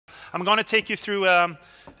I'm going to take you through a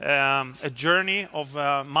journey of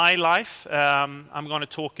my life. I'm going to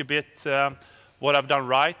talk a bit what I've done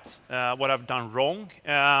right, what I've done wrong.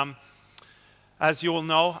 As you all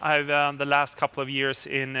know, I've the last couple of years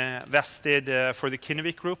invested for the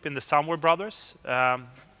Kinnevik Group in the Samwer brothers.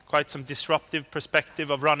 Quite some disruptive perspective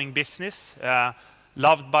of running business.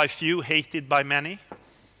 Loved by few, hated by many.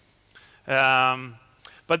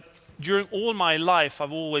 But during all my life,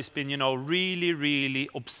 I've always been, really, really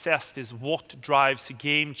obsessed is what drives a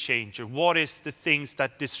game changer. What is the things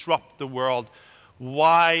that disrupt the world?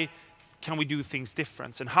 Why can we do things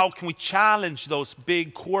different? And how can we challenge those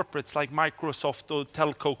big corporates like Microsoft or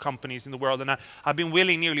telco companies in the world? And I've been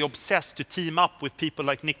nearly obsessed to team up with people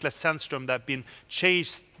like Niklas Zennström that have been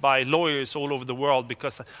chased by lawyers all over the world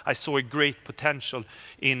because I saw a great potential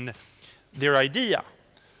in their idea.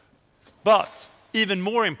 But even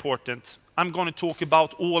more important, I'm going to talk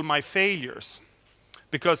about all my failures.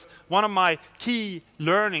 Because one of my key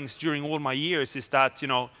learnings during all my years is that,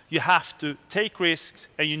 you have to take risks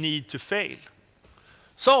and you need to fail.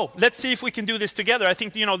 So let's see if we can do this together. I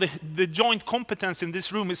think, the joint competence in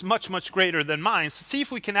this room is much, much greater than mine. So see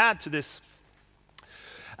if we can add to this.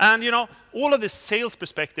 And, all of this sales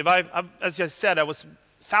perspective, as I said, I was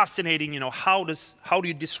fascinating, how do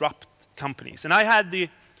you disrupt companies? And I had the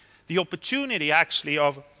opportunity, actually,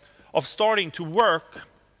 of starting to work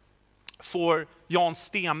for Jan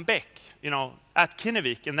Stenbeck, at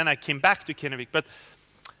Kinnevik, and then I came back to Kinnevik, but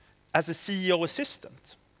as a CEO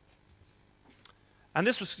assistant. And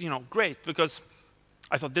this was, great because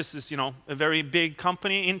I thought this is, a very big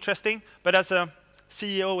company, interesting, but as a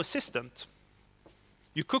CEO assistant,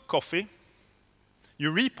 you cook coffee,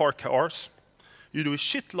 you repark cars, you do a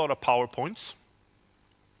shitload of PowerPoints.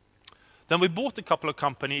 Then we bought a couple of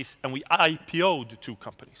companies and we IPO'd 2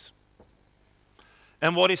 companies.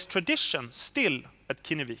 And what is tradition still at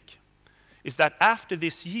Kinnevik is that after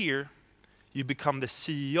this year, you become the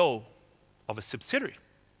CEO of a subsidiary.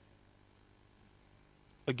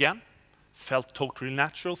 Again, felt totally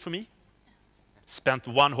natural for me. Spent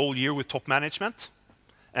 1 whole year with top management,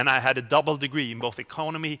 and I had a double degree in both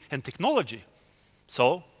economy and technology.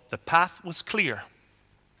 So the path was clear.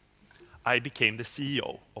 I became the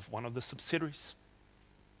CEO of one of the subsidiaries.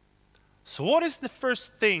 So what is the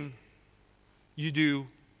first thing you do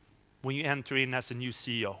when you enter in as a new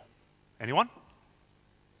CEO? Anyone?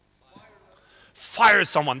 Fire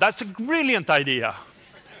someone. That's a brilliant idea.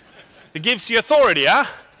 It gives you authority, huh?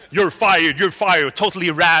 You're fired,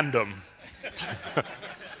 totally random.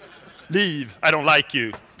 Leave, I don't like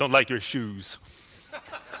you, don't like your shoes.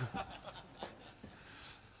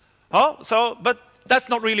 But that's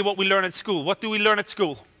not really what we learn at school. What do we learn at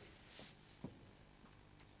school?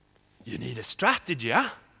 You need a strategy, huh?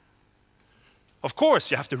 Of course,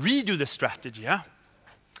 you have to redo the strategy, yeah?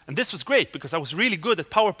 And this was great because I was really good at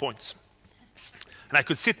PowerPoints. And I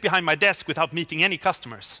could sit behind my desk without meeting any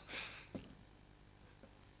customers.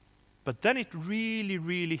 But then it really,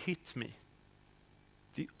 really hit me.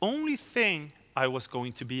 The only thing I was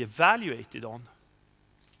going to be evaluated on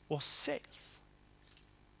was sales.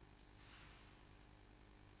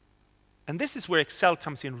 And this is where Excel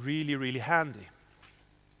comes in really, really handy.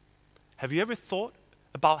 Have you ever thought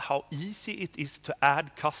about how easy it is to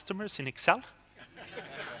add customers in Excel?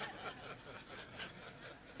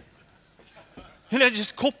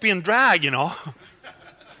 Just copy and drag,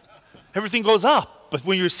 Everything goes up. But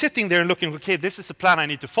when you're sitting there and looking, okay, this is a plan I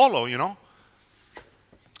need to follow,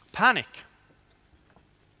 Panic.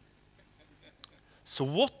 So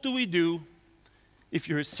what do we do if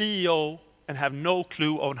you're a CEO and have no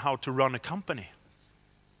clue on how to run a company?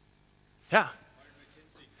 Yeah.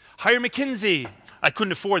 Hire McKinsey. I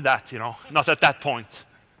couldn't afford that, not at that point.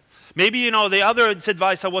 Maybe, the other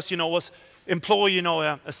advice I was employ,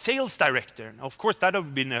 a sales director. Of course, that would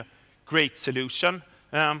have been a great solution.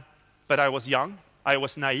 But I was young. I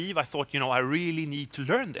was naive. I thought, I really need to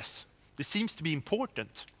learn this. This seems to be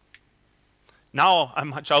important. Now I'm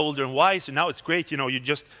much older and wiser. Now it's great, you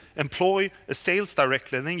just employ a sales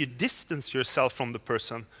director and then you distance yourself from the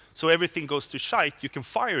person. So everything goes to shite. You can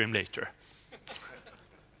fire him later.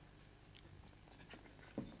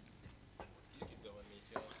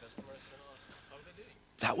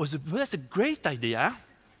 That's a great idea.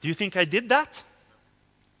 Do you think I did that?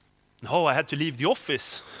 No, I had to leave the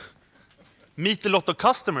office. Meet a lot of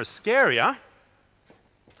customers. Scary, huh?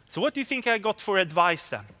 So what do you think I got for advice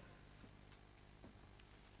then?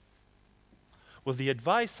 Well, the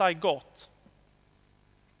advice I got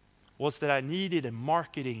was that I needed a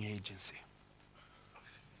marketing agency.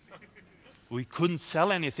 We couldn't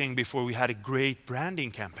sell anything before we had a great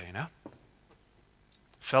branding campaign, huh?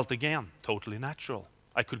 Felt again, totally natural.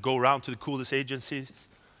 I could go around to the coolest agencies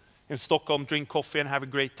in Stockholm, drink coffee and have a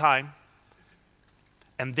great time.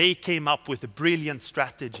 And they came up with a brilliant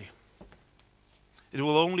strategy. It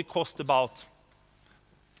will only cost about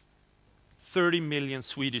 30 million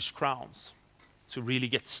Swedish crowns to really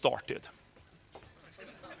get started.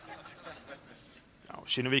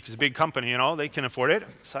 Kinnevik is a big company, you know, they can afford it.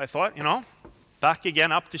 So I thought, you know, back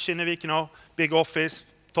again up to Kinnevik, you know, big office,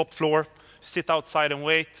 top floor, sit outside and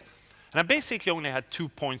wait. And I basically only had 2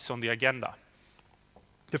 points on the agenda.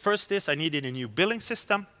 The first is I needed a new billing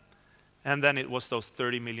system, and then it was those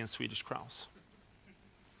 30 million Swedish crowns.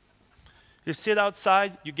 You sit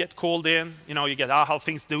outside, you get called in, you know, you get, how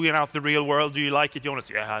things doing out in the real world, do you like it? Jonas,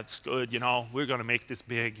 yeah, it's good, you know, we're gonna make this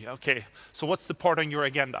big. Okay, so what's the part on your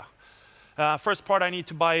agenda? First part, I need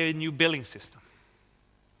to buy a new billing system.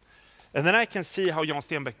 And then I can see how Jonas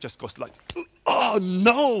Kjellberg just goes like, oh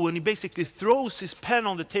no, and he basically throws his pen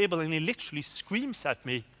on the table and he literally screams at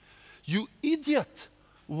me, you idiot,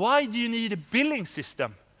 why do you need a billing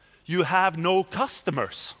system? You have no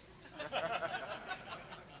customers.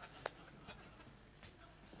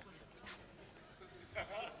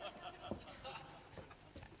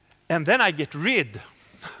 And then I get rid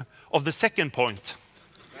of the second point.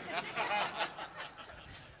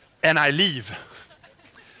 And I leave,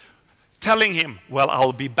 telling him, well,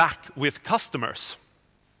 I'll be back with customers.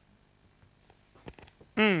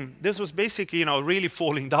 This was basically, you know, really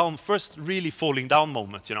falling down, first really falling down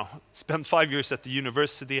moment, you know. Spent 5 years at the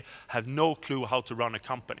university, have no clue how to run a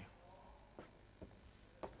company.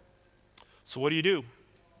 So what do?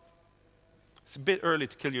 It's a bit early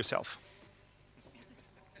to kill yourself.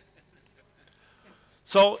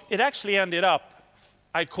 So it actually ended up,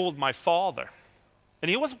 I called my father. And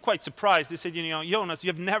he was quite surprised. He said, you know, Jonas,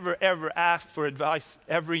 you've never ever asked for advice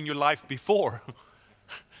ever in your life before.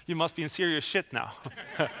 You must be in serious shit now.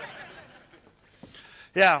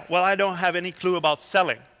 Yeah, well, I don't have any clue about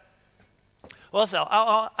selling. Well, so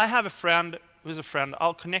I have a friend who's a friend.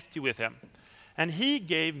 I'll connect you with him. And he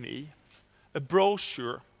gave me a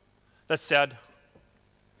brochure that said,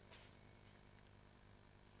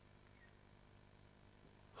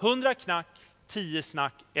 100 knack, 10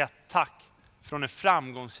 snack, 1 tack. Från en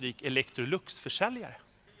framgångsrik Electrolux-försäljare.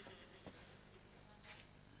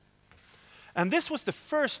 And this was the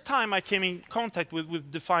first time I came in contact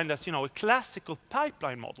with defined as, you know, a classical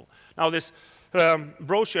pipeline model. Now this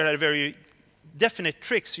brochure had very definite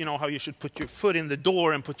tricks, you know, how you should put your foot in the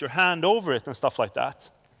door and put your hand over it and stuff like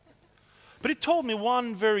that. But it told me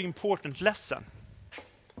one very important lesson.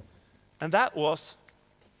 And that was,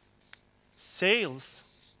 sales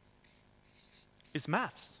is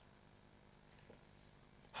maths.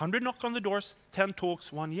 100 knock on the doors, 10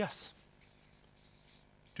 talks, 1 yes.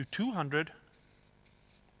 Do 200,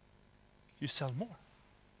 you sell more.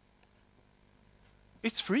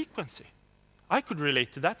 It's frequency. I could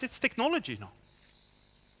relate to that. It's technology now.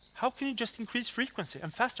 How can you just increase frequency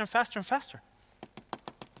and faster and faster and faster?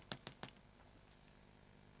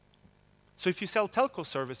 So if you sell telco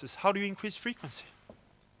services, how do you increase frequency?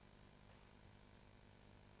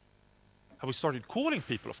 Have we started calling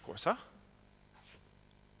people, of course, huh?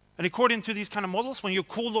 And according to these kind of models, when you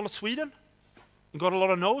called all of Sweden and got a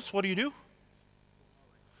lot of no's, what do? You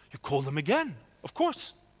call them again, of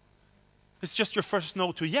course. It's just your first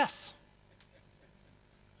no to yes.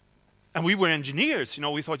 And we were engineers, you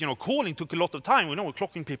know, we thought, you know, calling took a lot of time. We know we're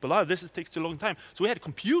clocking people out. Takes a long time. So we had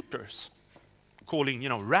computers calling, you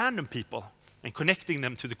know, random people and connecting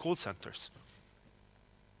them to the call centers.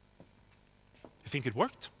 You think it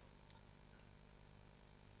worked?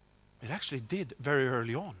 It actually did very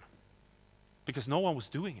early on, because no one was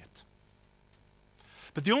doing it.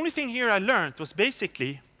 But the only thing here I learned was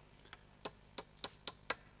basically,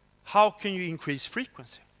 how can you increase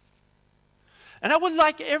frequency? And I would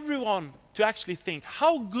like everyone to actually think,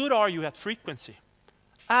 how good are you at frequency?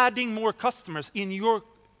 Adding more customers in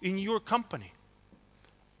your company.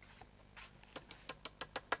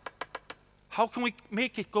 How can we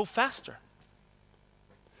make it go faster?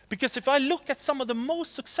 Because if I look at some of the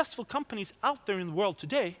most successful companies out there in the world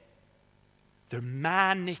today, they're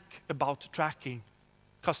manic about tracking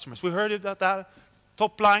customers. We heard about that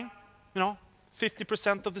top line, you know,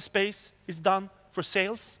 50% of the space is done for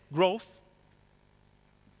sales, growth.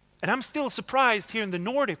 And I'm still surprised here in the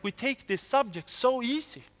Nordic, we take this subject so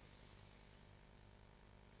easy.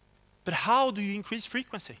 But how do you increase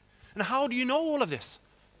frequency? And how do you know all of this?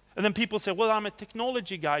 And then people say, well, I'm a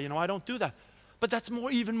technology guy, you know, I don't do that. But that's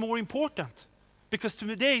even more important. Because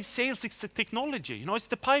today, sales is the technology. You know, it's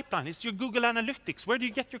the pipeline, it's your Google Analytics. Where do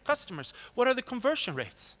you get your customers? What are the conversion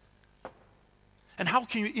rates? And how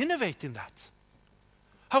can you innovate in that?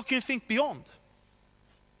 How can you think beyond?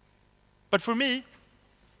 But for me,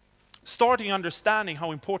 starting understanding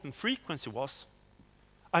how important frequency was,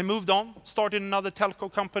 I moved on, started another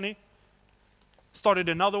telco company, started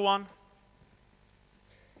another one.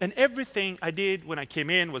 And everything I did when I came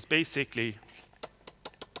in was basically,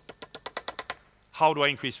 how do I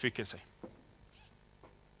increase frequency?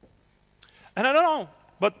 And I don't know,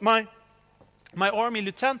 but my army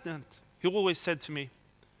lieutenant, he always said to me,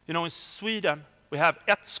 you know, in Sweden, we have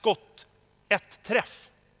ett skott, ett träff.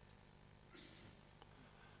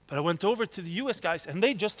 But I went over to the US guys and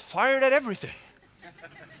they just fired at everything.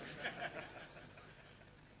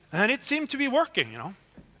 And it seemed to be working, you know.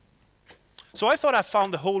 So I thought I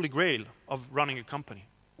found the holy grail of running a company.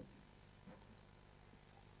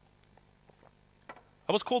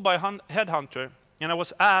 I was called by a headhunter and I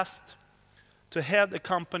was asked to head a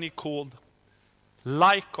company called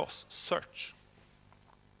Lycos Search.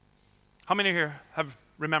 How many here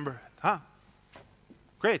remember? Huh?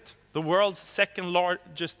 Great. The world's second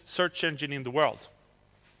largest search engine in the world.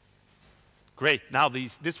 Great. Now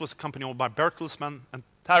this was a company owned by Bertelsmann and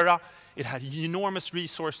Terra. It had enormous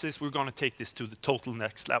resources. We're going to take this to the total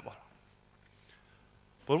next level.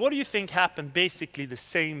 But what do you think happened basically the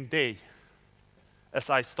same day as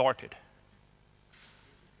I started?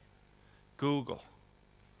 Google.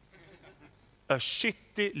 A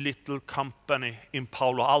shitty little company in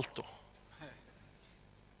Palo Alto.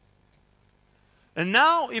 And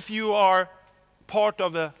now if you are part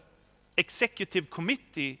of an executive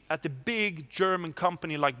committee at a big German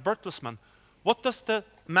company like Bertelsmann, what does the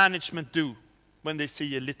management do when they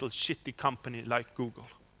see a little shitty company like Google?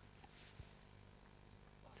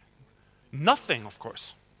 Nothing, of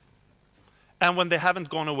course. And when they haven't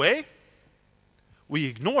gone away, we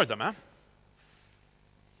ignore them.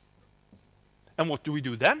 And what do we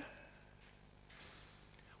do then?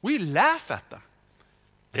 We laugh at them.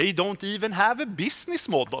 They don't even have a business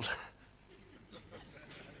model.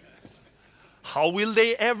 How will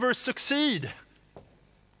they ever succeed?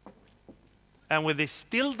 And when they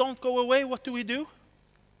still don't go away, what do?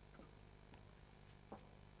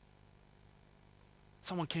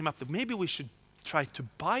 Someone came up that maybe we should try to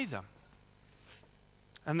buy them.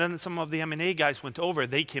 And then some of the M&A guys went over,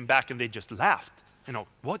 they came back and they just laughed. You know,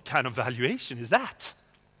 what kind of valuation is that?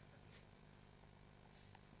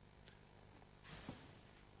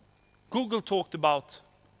 Google talked about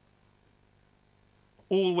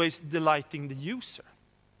always delighting the user.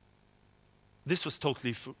 This was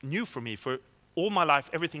totally new for me. For all my life,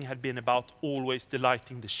 everything had been about always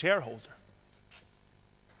delighting the shareholder.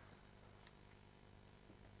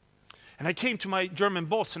 And I came to my German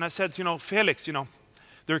boss and I said, you know, Felix, you know,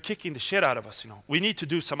 they're kicking the shit out of us, you know. We need to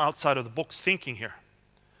do some outside of the box thinking here.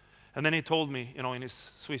 And then he told me, you know, in his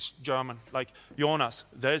Swiss German, like, Jonas,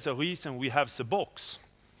 there's a reason we have the box.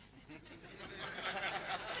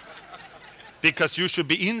 Because you should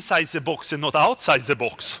be inside the box and not outside the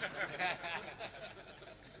box.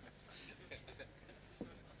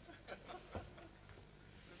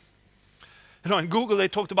 You know, in Google they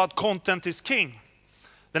talked about content is king.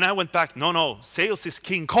 Then I went back, no, sales is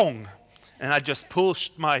King Kong. And I just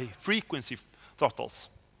pushed my frequency throttles.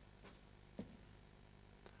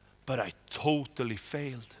 But I totally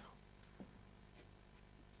failed.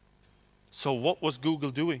 So what was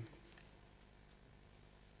Google doing?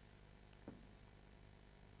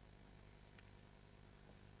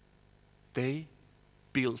 They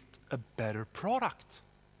built a better product.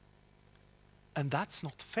 And that's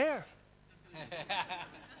not fair.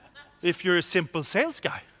 If you're a simple sales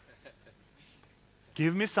guy.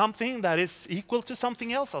 Give me something that is equal to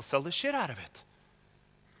something else, I'll sell the shit out of it.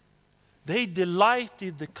 They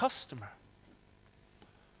delighted the customer.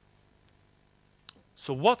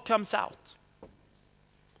 So what comes out?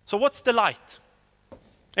 So what's delight?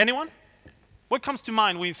 Anyone? What comes to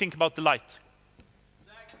mind when you think about delight?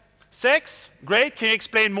 Sex. Sex? Great. Can you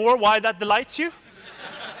explain more why that delights you?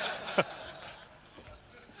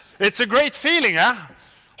 It's a great feeling, huh?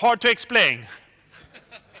 Hard to explain.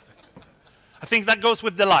 I think that goes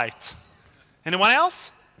with delight. Anyone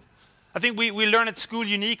else? I think we learn at school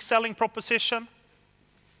unique selling proposition.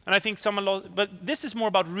 And I think but this is more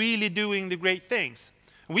about really doing the great things.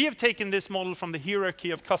 We have taken this model from the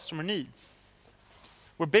hierarchy of customer needs,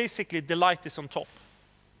 where basically delight is on top.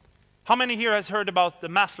 How many here has heard about the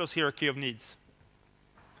Maslow's hierarchy of needs?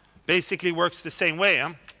 Basically works the same way.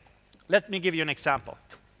 Huh? Let me give you an example.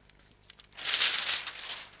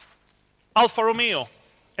 Alfa Romeo.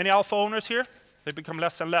 Any Alfa owners here? They become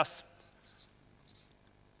less and less.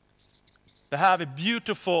 They have a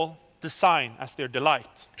beautiful design as their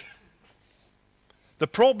delight. The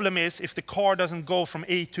problem is if the car doesn't go from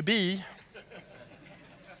A to B,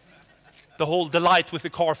 the whole delight with the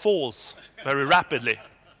car falls very rapidly.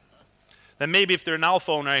 Then maybe if they're an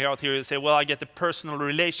alpha owner out here, they say, well, I get a personal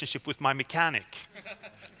relationship with my mechanic.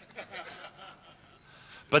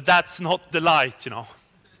 But that's not delight, you know.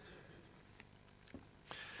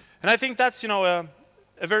 And I think that's, you know,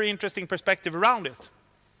 a very interesting perspective around it.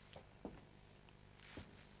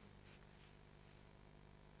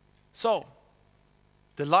 So,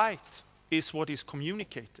 delight is what is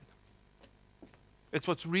communicated. It's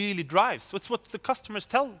what really drives. It's what the customers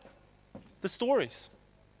tell, the stories.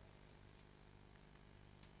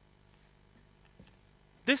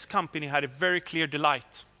 This company had a very clear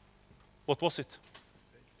delight. What was it?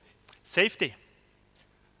 Safety.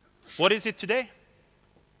 What is it today?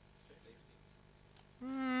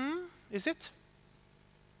 Is it?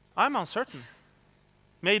 I'm uncertain.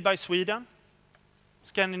 Made by Sweden,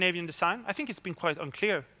 Scandinavian design. I think it's been quite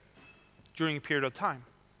unclear during a period of time.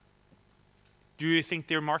 Do you think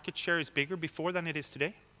their market share is bigger before than it is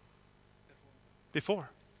today? Before.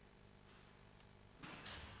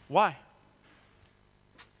 Why?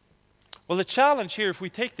 Well, the challenge here, if we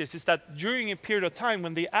take this, is that during a period of time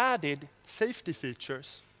when they added safety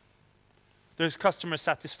features, there's customer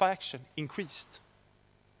satisfaction increased.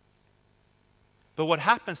 But what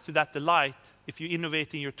happens to that delight if you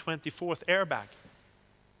innovate in your 24th airbag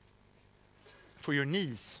for your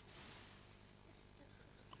knees?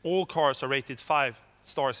 All cars are rated 5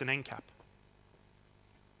 stars in NCAP.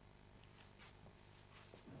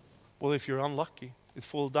 Well, if you're unlucky, it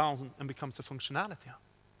falls down and becomes a functionality.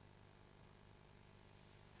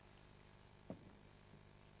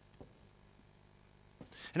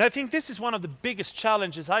 And I think this is one of the biggest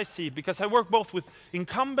challenges I see, because I work both with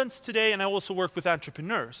incumbents today and I also work with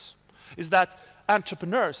entrepreneurs, is that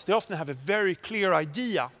entrepreneurs, they often have a very clear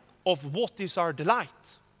idea of what is our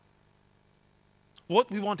delight, what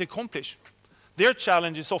we want to accomplish. Their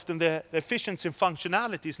challenge is often the efficiency and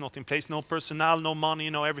functionality is not in place, no personnel, no money,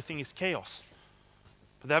 you know, everything is chaos.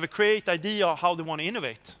 But they have a great idea of how they want to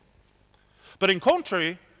innovate. But in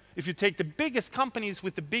contrary, if you take the biggest companies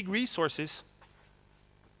with the big resources,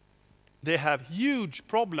 they have huge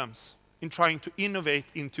problems in trying to innovate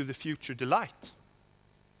into the future delight.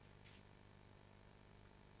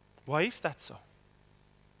 Why is that so?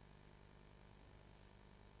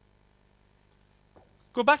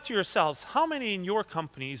 Go back to yourselves. How many in your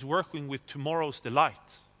company is working with tomorrow's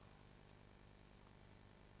delight?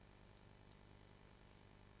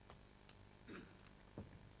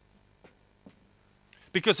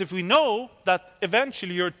 Because if we know that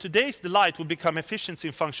eventually your today's delight will become efficiency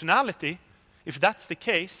and functionality, if that's the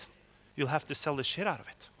case, you'll have to sell the shit out of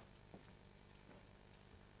it.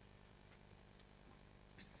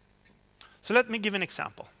 So let me give an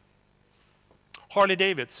example. Harley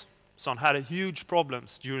Davidson had a huge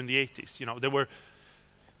problems during the 80s. You know, they were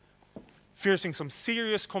facing some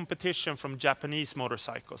serious competition from Japanese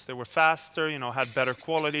motorcycles. They were faster, you know, had better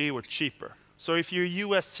quality, were cheaper. So if you're a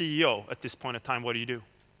US CEO at this point in time, what do you do?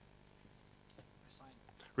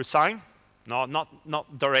 Resign? No,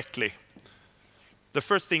 not directly. The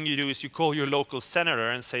first thing you do is you call your local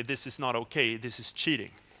senator and say, this is not okay, this is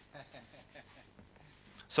cheating.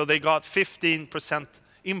 So they got 15%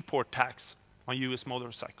 import tax on US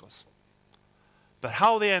motorcycles. But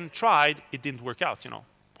how they then tried, it didn't work out, you know.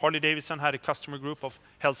 Harley Davidson had a customer group of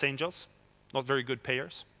Hells Angels, not very good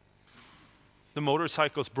payers. The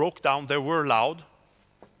motorcycles broke down, they were loud.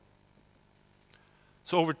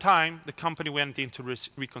 So over time, the company went into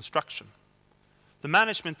reconstruction. The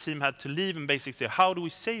management team had to leave and basically say, how do we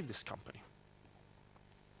save this company?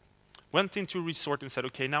 Went into a resort and said,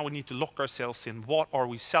 okay, now we need to lock ourselves in. What are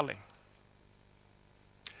we selling?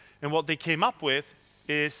 And what they came up with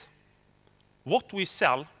is, what we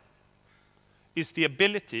sell is the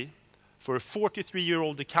ability for a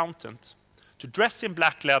 43-year-old accountant to dress in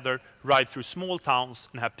black leather, ride through small towns,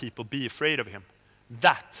 and have people be afraid of him.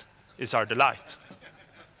 That is our delight.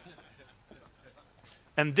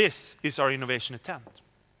 And this is our innovation attempt.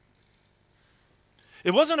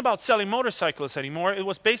 It wasn't about selling motorcycles anymore. It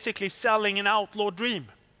was basically selling an outlaw dream.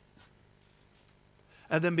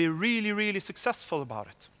 And then be really, really successful about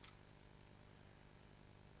it.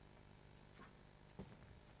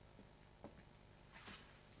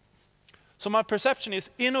 So my perception is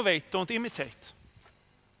innovate, don't imitate.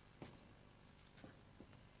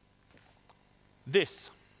 This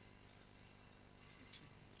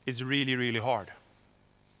is really, really hard.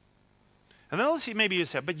 And then also maybe you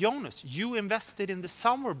say, but Jonas, you invested in the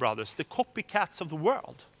Sauer brothers, the copycats of the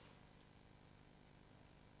world.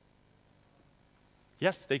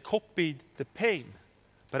 Yes, they copied the pain,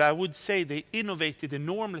 but I would say they innovated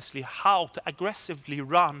enormously how to aggressively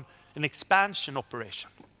run an expansion operation.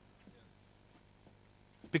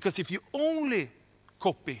 Because if you only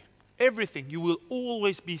copy everything, you will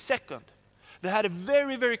always be second. They had a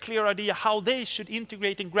very, very clear idea how they should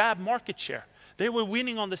integrate and grab market share. They were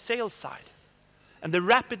winning on the sales side. And the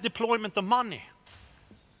rapid deployment of money.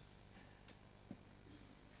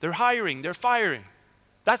 They're hiring, they're firing.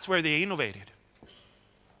 That's where they innovated.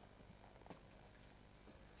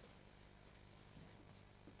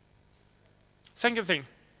 Second thing,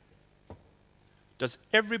 does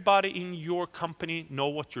everybody in your company know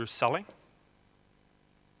what you're selling?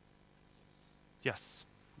 Yes,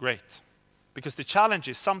 great. Because the challenge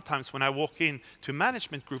is sometimes when I walk in to a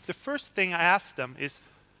management group, the first thing I ask them is,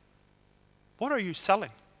 what are you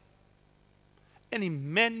selling? And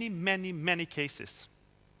in many, many, many cases,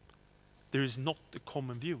 there is not the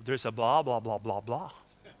common view. There's a blah, blah, blah, blah, blah.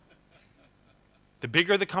 The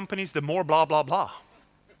bigger the companies, the more blah, blah, blah.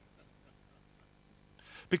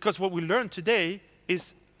 Because what we learned today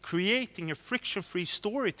is creating a friction-free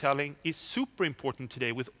storytelling is super important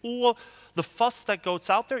today. With all the fuss that goes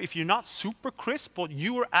out there, if you're not super crisp what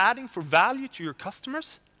you are adding for value to your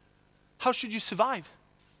customers, how should you survive?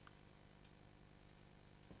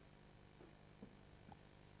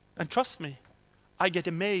 And trust me, I get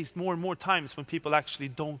amazed more and more times when people actually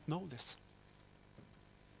don't know this.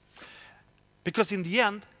 Because in the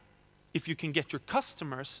end, if you can get your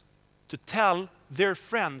customers to tell their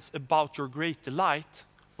friends about your great delight,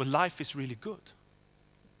 well, life is really good.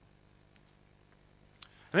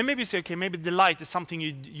 And then maybe you say, okay, maybe delight is something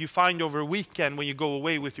you find over a weekend when you go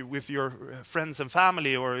away with your friends and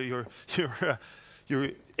family or your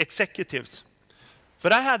executives.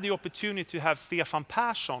 But I had the opportunity to have Stefan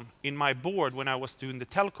Persson in my board when I was doing the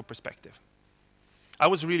telco perspective. I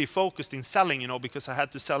was really focused in selling, because I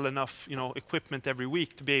had to sell enough, equipment every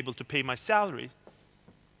week to be able to pay my salary.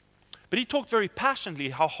 But he talked very passionately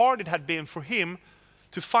how hard it had been for him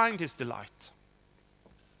to find his delight.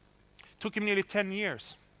 It took him nearly 10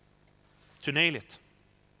 years to nail it.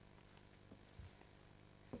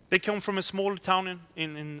 They come from a small town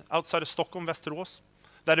in outside of Stockholm, Västerås.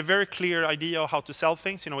 They had a very clear idea of how to sell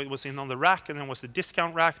things. It was in on the rack, and then it was the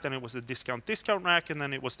discount rack, then it was the discount rack, and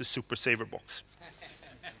then it was the super saver box.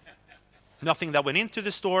 Nothing that went into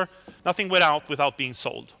the store, nothing went out without being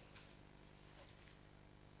sold.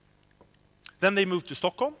 Then they moved to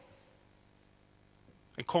Stockholm,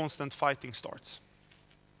 and constant fighting starts.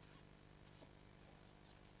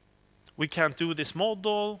 We can't do this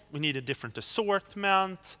model, we need a different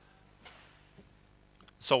assortment,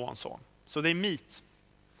 so on, so on. So they meet.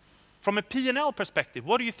 From a P&L perspective,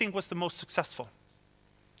 what do you think was the most successful?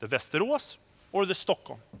 The Västerås or the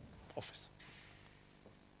Stockholm office?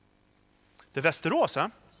 The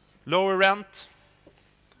Västerås, lower rent,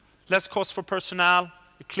 less cost for personnel,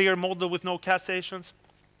 a clear model with no cassations.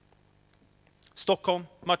 Stockholm,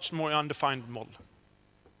 much more undefined model.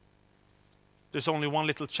 There's only one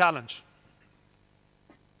little challenge.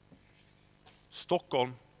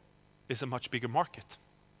 Stockholm is a much bigger market.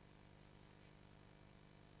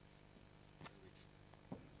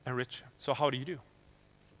 And richer. So how do you do?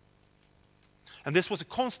 And this was a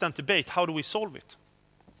constant debate. How do we solve it?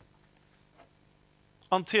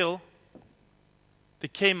 Until they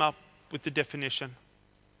came up with the definition.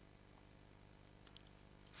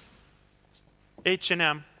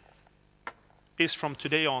 H&M is from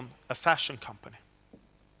today on a fashion company.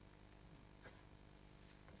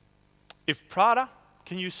 If Prada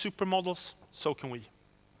can use supermodels, so can we.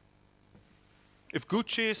 If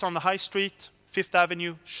Gucci is on the high street, Fifth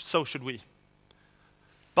Avenue, so should we.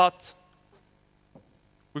 But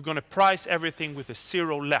we're going to price everything with a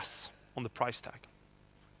zero less on the price tag.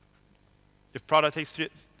 If Prada takes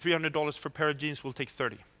 $300 for a pair of jeans, we'll take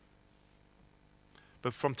 $30.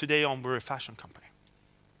 But from today on, we're a fashion company.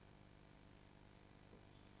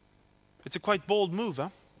 It's a quite bold move, huh?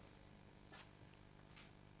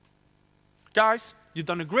 Guys, you've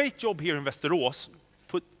done a great job here in Västerås,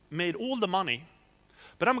 made all the money,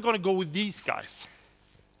 but I'm going to go with these guys,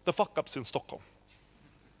 the fuck-ups in Stockholm.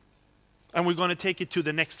 And we're going to take it to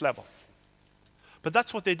the next level. But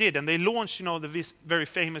that's what they did, and they launched, this very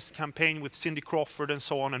famous campaign with Cindy Crawford and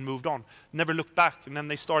so on, and moved on. Never looked back, and then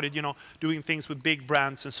they started, doing things with big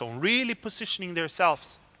brands and so on, really positioning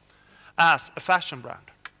themselves as a fashion brand.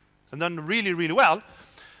 And done really, really well.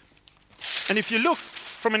 And if you look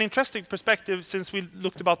from an interesting perspective, since we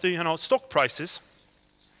looked about the stock prices,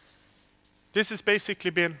 this has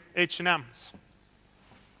basically been H&M's.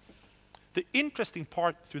 The interesting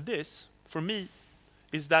part through this, for me,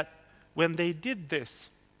 is that when they did this,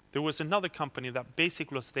 there was another company that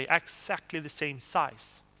basically was exactly the same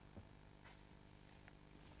size.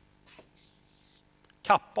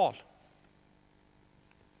 Kappahl.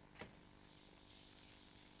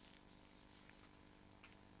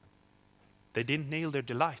 They didn't nail their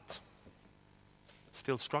delight.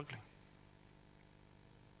 Still struggling.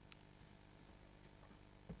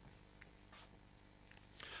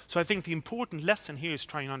 So I think the important lesson here is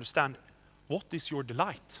trying to understand, what is your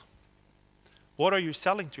delight? What are you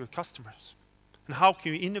selling to your customers? And how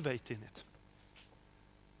can you innovate in it?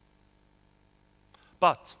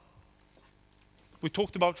 But we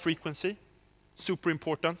talked about frequency, super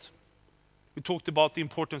important. We talked about the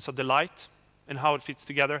importance of delight and how it fits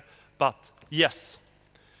together. But yes,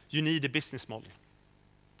 you need a business model.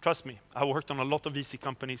 Trust me, I worked on a lot of VC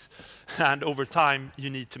companies, and over time you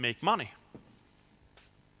need to make money.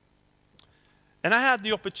 And I had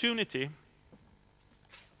the opportunity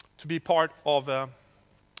to be part of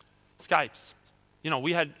Skype's. You know,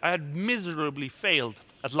 I had miserably failed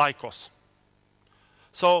at Lycos.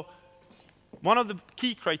 So one of the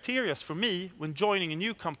key criteria for me when joining a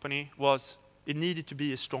new company was it needed to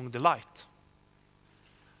be a strong delight.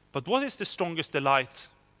 But what is the strongest delight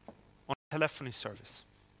on a telephony service?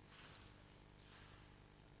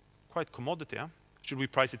 Quite commodity, huh? Should we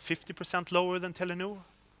price it 50% lower than Telenor?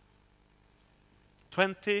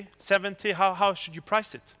 20, 70, how should you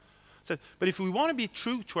price it? So, but if we want to be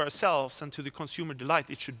true to ourselves and to the consumer delight,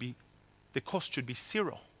 the cost should be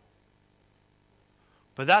zero.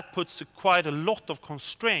 But that puts quite a lot of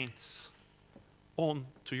constraints on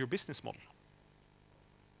to your business model.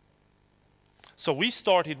 So we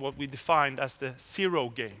started what we defined as the zero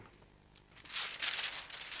game.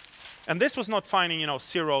 And this was not finding,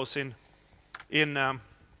 zeros on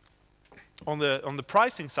the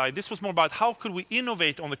pricing side. This was more about how could we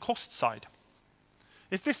innovate on the cost side.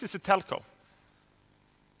 If this is a telco,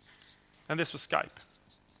 and this was Skype.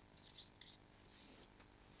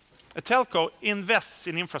 A telco invests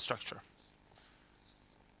in infrastructure.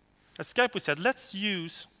 At Skype we said, let's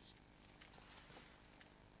use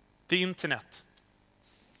the internet.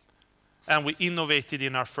 And we innovated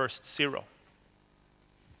in our first zero.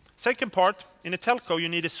 Second part, in a telco you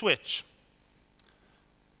need a switch.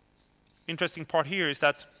 Interesting part here is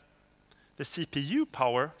that the CPU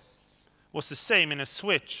power was the same in a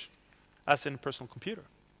switch as in a personal computer.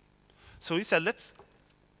 So he said, let's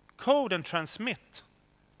code and transmit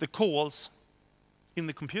the calls in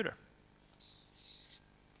the computer.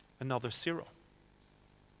 Another zero.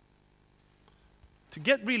 To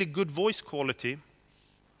get really good voice quality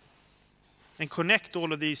and connect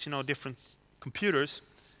all of these, different computers,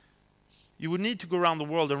 you would need to go around the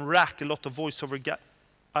world and rack a lot of voice over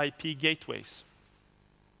IP gateways.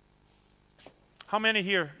 How many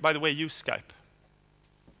here, by the way, use Skype?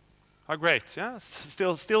 Oh, great. Yeah,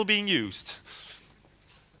 still being used.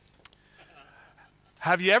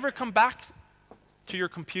 Have you ever come back to your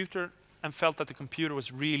computer and felt that the computer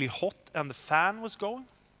was really hot and the fan was going?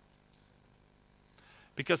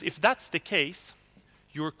 Because if that's the case,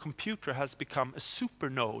 your computer has become a super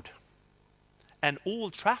node, and all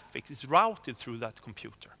traffic is routed through that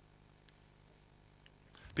computer.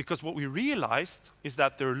 Because what we realized is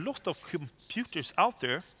that there are a lot of computers out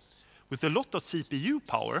there with a lot of CPU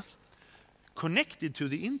power connected to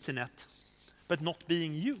the internet, but not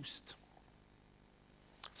being used.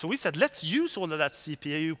 So we said, let's use all of that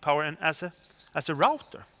CPU power and as a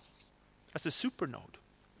router, as a super node.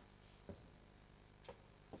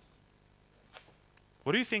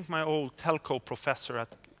 What do you think my old telco professor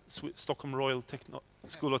at Stockholm Royal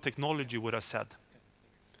School of Technology would have said?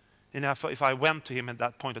 And if I went to him at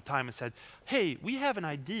that point of time and said, hey, we have an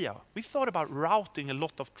idea. We thought about routing a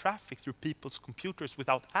lot of traffic through people's computers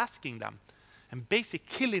without asking them, and basically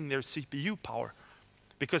killing their CPU power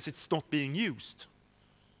because it's not being used.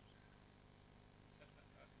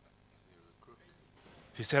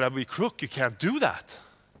 He said, I'll be crook, you can't do that.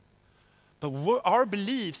 But our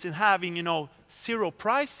beliefs in having, zero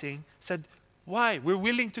pricing said, why? We're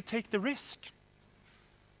willing to take the risk.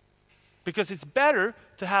 Because it's better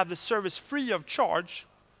to have the service free of charge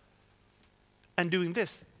and doing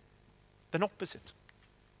this than opposite.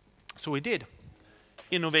 So we did.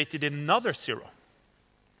 Innovated in another zero.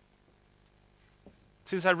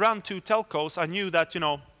 Since I ran 2 telcos, I knew that,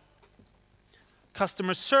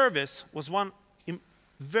 customer service was one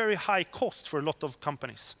very high cost for a lot of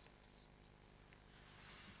companies.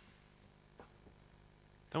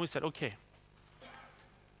 Then we said, okay,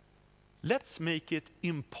 let's make it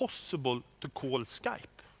impossible to call Skype.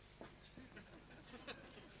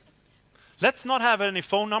 Let's not have any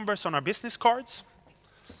phone numbers on our business cards.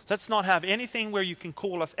 Let's not have anything where you can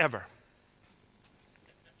call us ever.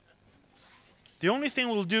 The only thing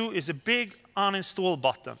we'll do is a big uninstall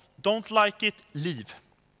button. Don't like it, leave.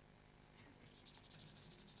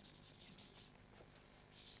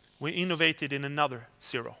 We innovated in another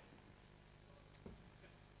zero.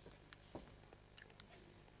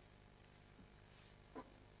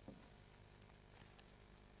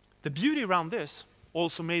 The beauty around this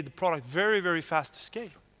also made the product very, very fast to scale.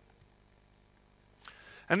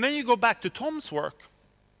 And then you go back to Tom's work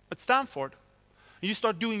at Stanford, and you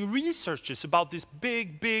start doing researches about these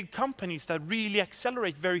big, big companies that really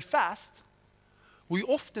accelerate very fast. We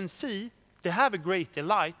often see they have a great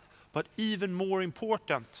delight, but even more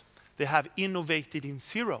important, they have innovated in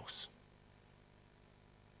zeros.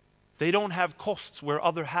 They don't have costs where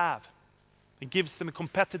others have. It gives them a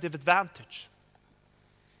competitive advantage.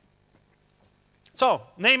 So,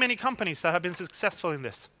 name any companies that have been successful in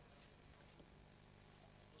this.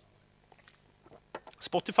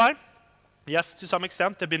 Spotify, yes, to some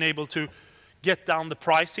extent, they've been able to get down the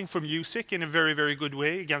pricing for music in a very, very good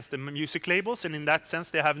way against the music labels, and in that sense,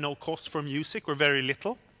 they have no cost for music or very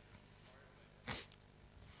little.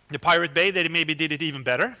 The Pirate Bay, they maybe did it even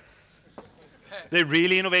better. They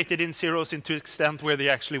really innovated in zeros to an extent where they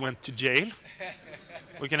actually went to jail.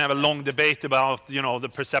 We can have a long debate about,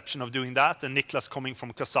 the perception of doing that, and Niklas coming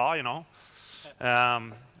from Kazaa,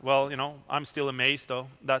 Well, I'm still amazed, though,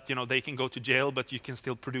 that, they can go to jail, but you can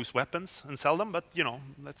still produce weapons and sell them. But,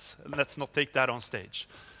 let's not take that on stage.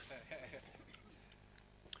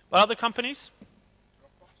 Other companies?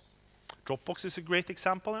 Dropbox is a great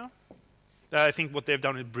example. I think what they've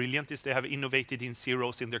done is brilliant, is they have innovated in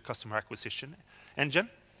zeros in their customer acquisition engine.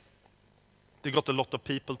 They got a lot of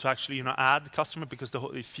people to actually, add customer because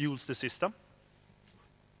it fuels the system.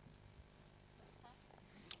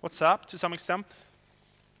 WhatsApp, to some extent.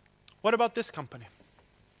 What about this company?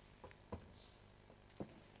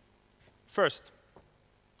 First,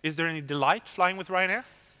 is there any delight flying with Ryanair?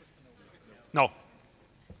 No.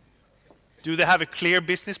 Do they have a clear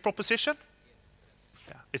business proposition?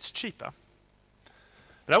 Yeah, it's cheaper.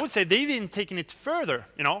 But I would say they've even taken it further,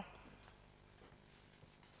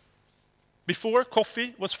 Before,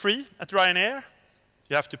 coffee was free at Ryanair.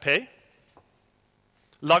 You have to pay.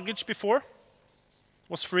 Luggage before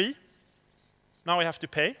was free. Now you have to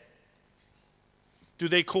pay. Do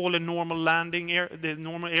they call a normal the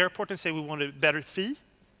normal airport and say we want a better fee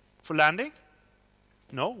for landing?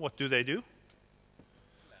 No. What do?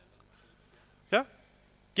 Yeah.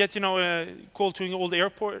 Get, call to an old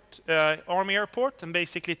airport, army airport, and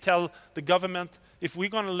basically tell the government, if we're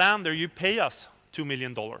going to land there, you pay us $2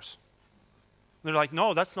 million. They're like,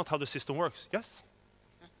 no, that's not how the system works. Yes.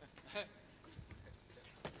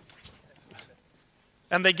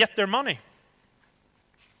 And they get their money.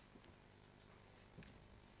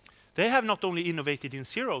 They have not only innovated in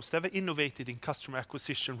zeros, they have innovated in customer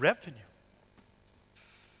acquisition revenue.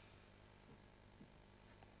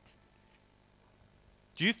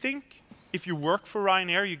 Do you think if you work for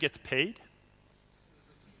Ryanair, you get paid?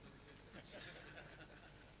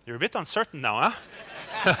 You're a bit uncertain now,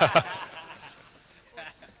 huh?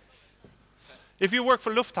 If you work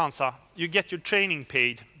for Lufthansa, you get your training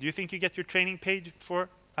paid. Do you think you get your training paid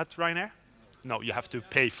at Ryanair? No, you have to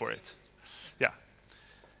pay for it. Yeah.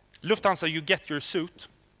 Lufthansa, you get your suit.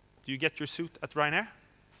 Do you get your suit at Ryanair?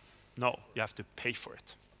 No, you have to pay for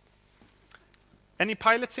it. Any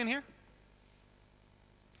pilots in here?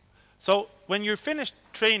 So when you're finished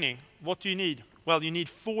training, what do you need? Well, you need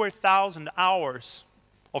 4,000 hours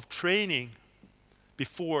of training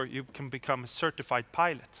before you can become a certified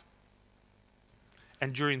pilot.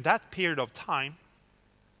 And during that period of time,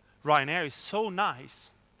 Ryanair is so nice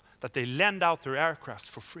that they lend out their aircraft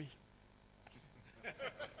for free.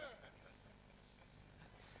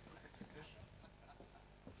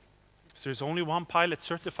 So there's only one pilot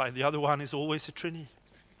certified, the other one is always a trainee.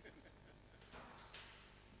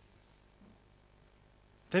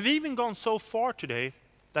 They've even gone so far today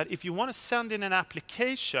that if you want to send in an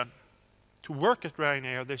application to work at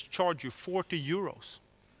Ryanair, they charge you 40 euros.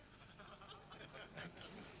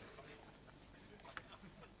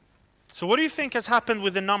 So what do you think has happened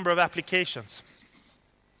with the number of applications?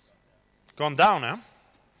 Gone down, eh?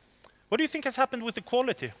 What do you think has happened with the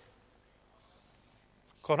quality?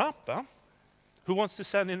 Gone up, eh? Who wants to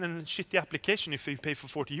send in a shitty application if you pay for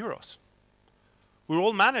 40 euros? We're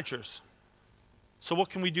all managers. So what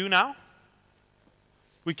can we do now?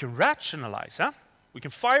 We can rationalize, eh? We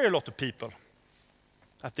can fire a lot of people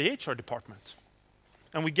at the HR department.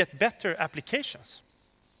 And we get better applications.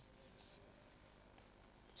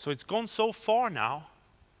 So it's gone so far now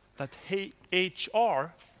that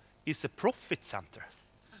HR is a profit center.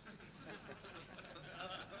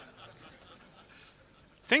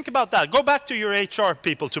 Think about that. Go back to your HR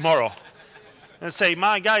people tomorrow and say,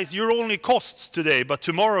 my guys, you're only costs today, but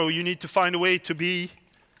tomorrow you need to find a way to be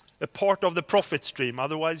a part of the profit stream,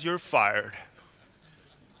 otherwise you're fired.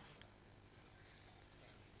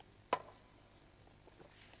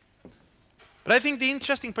 But But I think the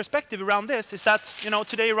interesting perspective around this is that, you know,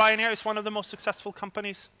 today Ryanair is one of the most successful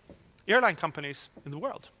companies, airline companies in the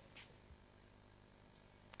world.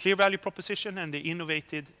 Clear value proposition, and they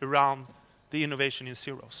innovated around the innovation in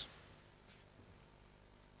zeros.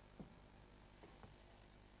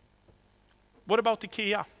 What about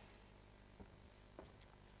IKEA?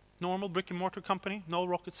 Normal brick and mortar company, no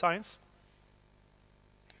rocket science.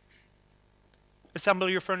 Assemble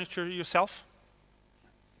your furniture yourself.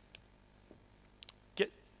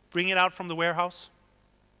 Bring it out from the warehouse.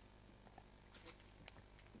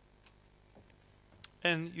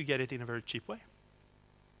 And you get it in a very cheap way.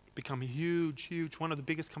 Become a huge, one of the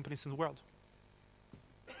biggest companies in the world.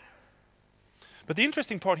 But the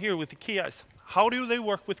interesting part here with IKEA is, how do they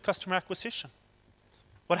work with customer acquisition?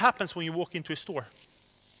 What happens when you walk into a store?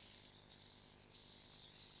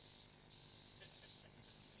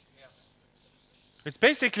 It's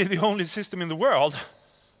basically the only system in the world.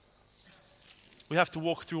 We have to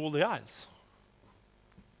walk through all the aisles.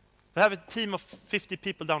 They have a team of 50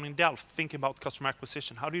 people down in Delft thinking about customer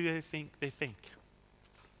acquisition. How do they think?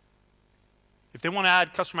 If they want to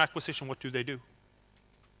add customer acquisition, what do?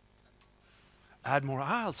 Add more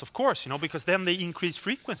aisles, of course, you know, because then they increase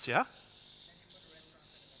frequency, yeah?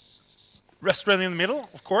 Restaurant in the middle,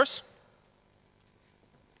 of course.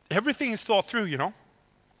 Everything is thought through, you know.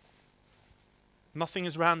 Nothing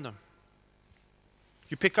is random.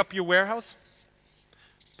 You pick up your warehouse,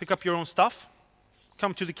 pick up your own stuff,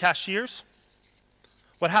 come to the cashiers.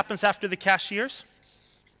 What happens after the cashiers?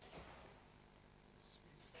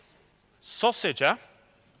 Sausage, eh?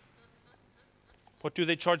 What do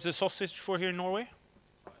they charge the sausage for here in Norway?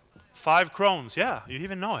 5 krones, yeah, you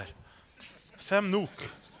even know it. 5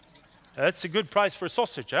 NOK. That's a good price for a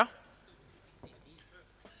sausage, eh?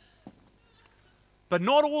 But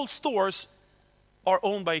not all stores are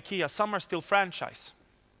owned by IKEA. Some are still franchise.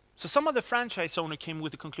 So some of the franchise owner came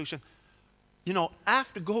with the conclusion, you know,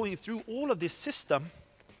 after going through all of this system,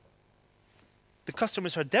 the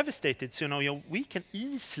customers are devastated. So, you know, we can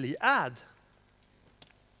easily add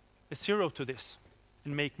a zero to this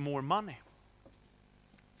and make more money.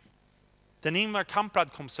 Then Ingvar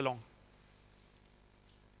Kamprad comes along.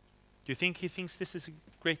 Do you think he thinks this is a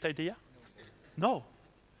great idea? No.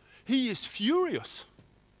 He is furious.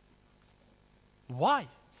 Why?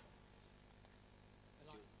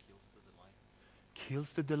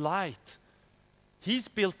 Kills the delight. He's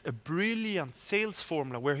built a brilliant sales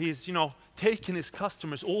formula where he's, you know, taken his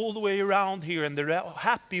customers all the way around here and they're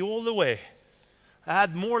happy all the way.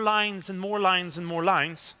 Add more lines and more lines and more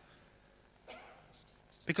lines.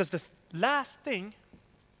 Because the last thing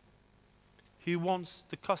he wants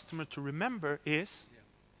the customer to remember is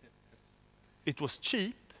it was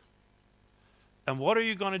cheap. And what are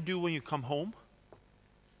you going to do when you come home?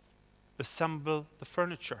 Assemble the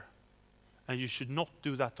furniture. And you should not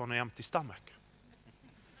do that on an empty stomach.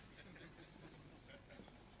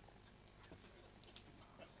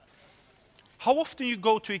 How often you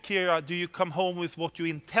go to IKEA do you come home with what you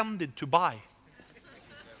intended to buy?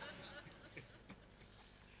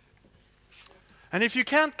 And if you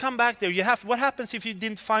can't come back there, you have, what happens if you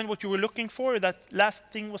didn't find what you were looking for, that last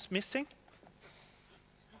thing was missing?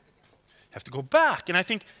 You have to go back. And I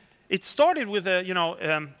think it started with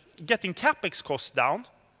getting capex costs down,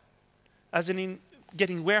 as in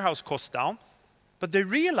getting warehouse costs down. But they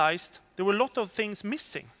realized there were a lot of things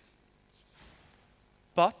missing.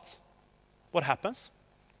 But what happens?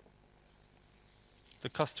 The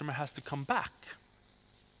customer has to come back.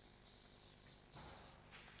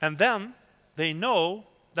 And then they know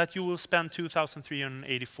that you will spend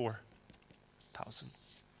 2,384,000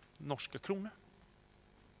 norska kroner.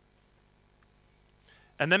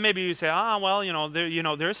 And then maybe you say, well,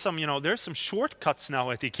 there's some shortcuts now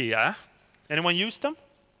at IKEA. Anyone use them?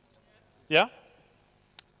 Yeah?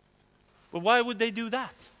 Well, why would they do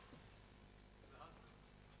that?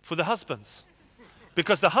 For the husbands.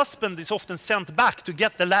 Because the husband is often sent back to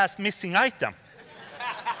get the last missing item.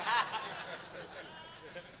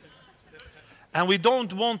 And we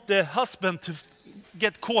don't want the husband to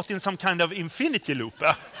get caught in some kind of infinity loop.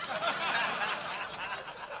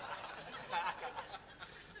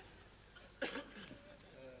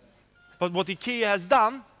 But what IKEA has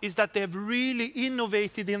done is that they have really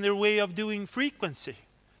innovated in their way of doing frequency.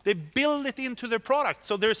 They build it into their product.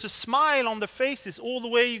 So there's a smile on the faces all the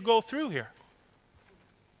way you go through here.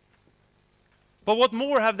 But what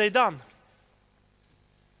more have they done?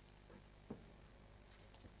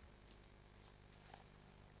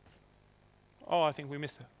 Oh, I think we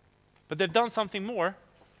missed it. But they've done something more.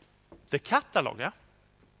 The catalog, yeah?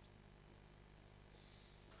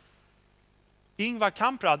 Ingvar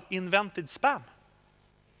Kamprad invented spam.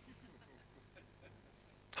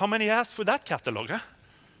 How many asked for that catalog? Huh?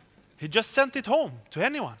 He just sent it home to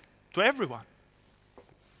anyone, to everyone.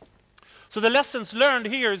 So the lessons learned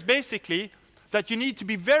here is basically that you need to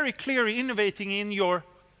be very clear innovating in your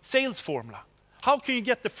sales formula. How can you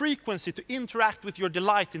get the frequency to interact with your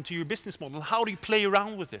delight into your business model? How do you play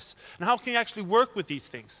around with this? And how can you actually work with these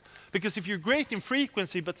things? Because if you're great in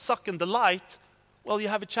frequency but suck in delight, well, you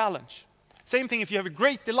have a challenge. Same thing if you have a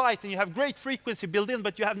great delight and you have great frequency built in,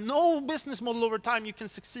 but you have no business model over time, you can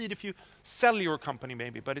succeed if you sell your company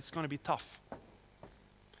maybe, but it's going to be tough.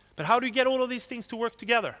 But how do you get all of these things to work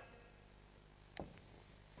together?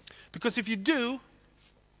 Because if you do,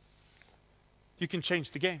 you can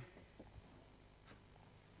change the game.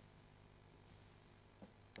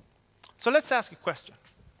 So let's ask a question.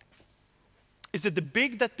 Is it the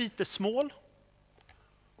big that beat the small?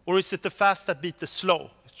 Or is it the fast that beat the slow?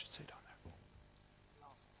 It should say down there.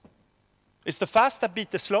 Is the fast that beat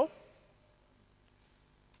the slow?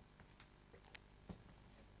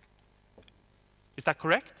 Is that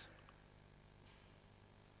correct?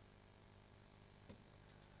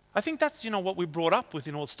 I think that's what we brought up with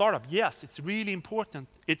in all startup. Yes, it's really important.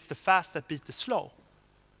 It's the fast that beat the slow.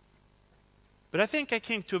 But I think I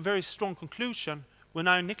came to a very strong conclusion when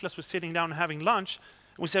I and Niklas were sitting down and having lunch.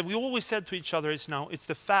 We always said to each other, it's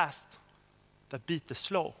the fast that beat the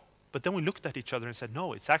slow. But then we looked at each other and said,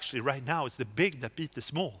 no, it's actually right now, it's the big that beat the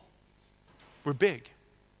small. We're big.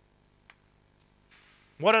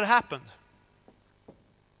 What had happened?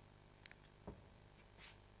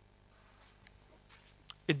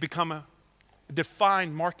 It became a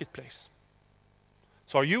defined marketplace.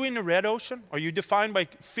 So are you in a red ocean? Are you defined by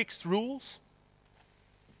fixed rules?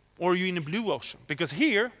 Or are you in a blue ocean? Because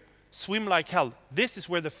here, swim like hell. This is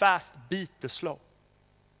where the fast beat the slow.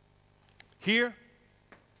 Here,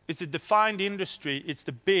 it's a defined industry. It's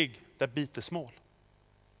the big that beat the small.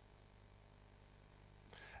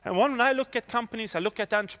 And when I look at companies, I look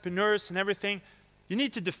at entrepreneurs and everything, you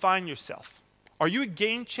need to define yourself. Are you a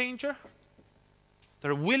game changer? That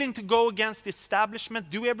are willing to go against the establishment,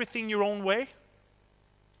 do everything your own way?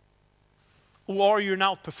 Or are you an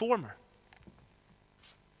outperformer?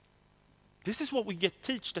 This is what we get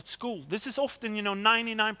taught at school. This is often,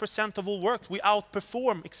 99% of all work. We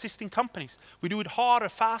outperform existing companies. We do it harder,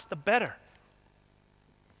 faster, better.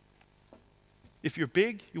 If you're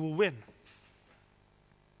big, you will win.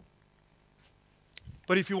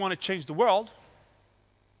 But if you want to change the world,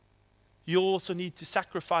 you also need to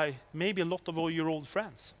sacrifice maybe a lot of all your old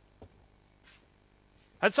friends.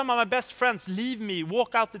 I had some of my best friends leave me,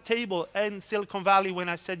 walk out the table in Silicon Valley when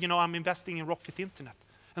I said, I'm investing in Rocket Internet.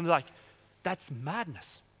 And they're like, that's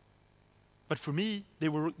madness. But for me, they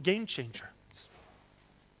were game changers.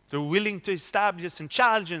 They were willing to establish and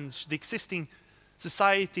challenge the existing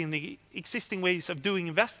society and the existing ways of doing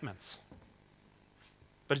investments.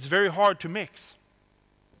 But it's very hard to mix.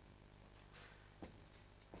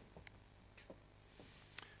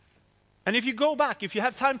 And if you go back, if you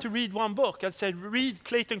have time to read one book, I'd say read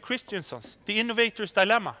Clayton Christensen's The Innovator's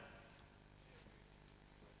Dilemma.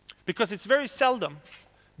 Because it's very seldom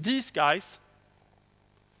these guys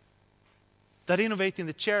that innovate in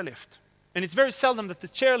the chairlift. And it's very seldom that the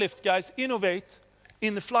chairlift guys innovate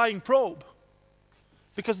in the flying probe.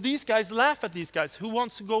 Because these guys laugh at these guys. Who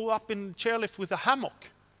wants to go up in the chairlift with a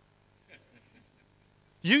hammock?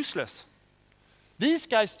 Useless. These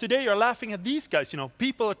guys today are laughing at these guys.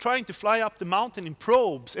 People are trying to fly up the mountain in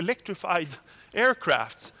probes, electrified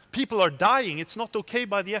aircrafts. People are dying. It's not okay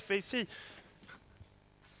by the FAC.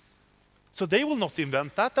 So they will not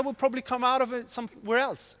invent that. That will probably come out of it somewhere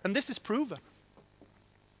else. And this is proven.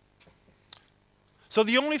 So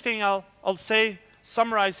the only thing I'll say,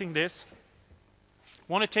 summarizing this,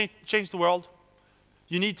 want to change the world,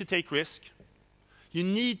 you need to take risk. You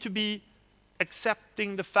need to be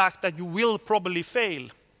accepting the fact that you will probably fail,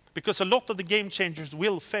 because a lot of the game changers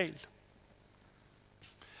will fail.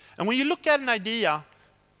 And when you look at an idea,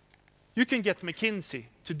 you can get McKinsey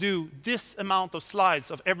to do this amount of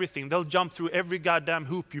slides of everything. They'll jump through every goddamn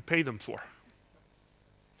hoop you pay them for.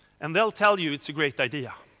 And they'll tell you it's a great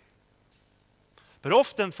idea. But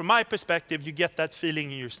often, from my perspective, you get that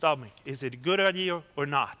feeling in your stomach. Is it a good idea or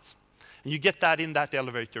not? And you get that in that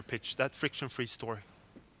elevator pitch, that friction-free story.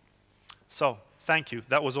 So, thank you.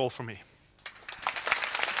 That was all for me.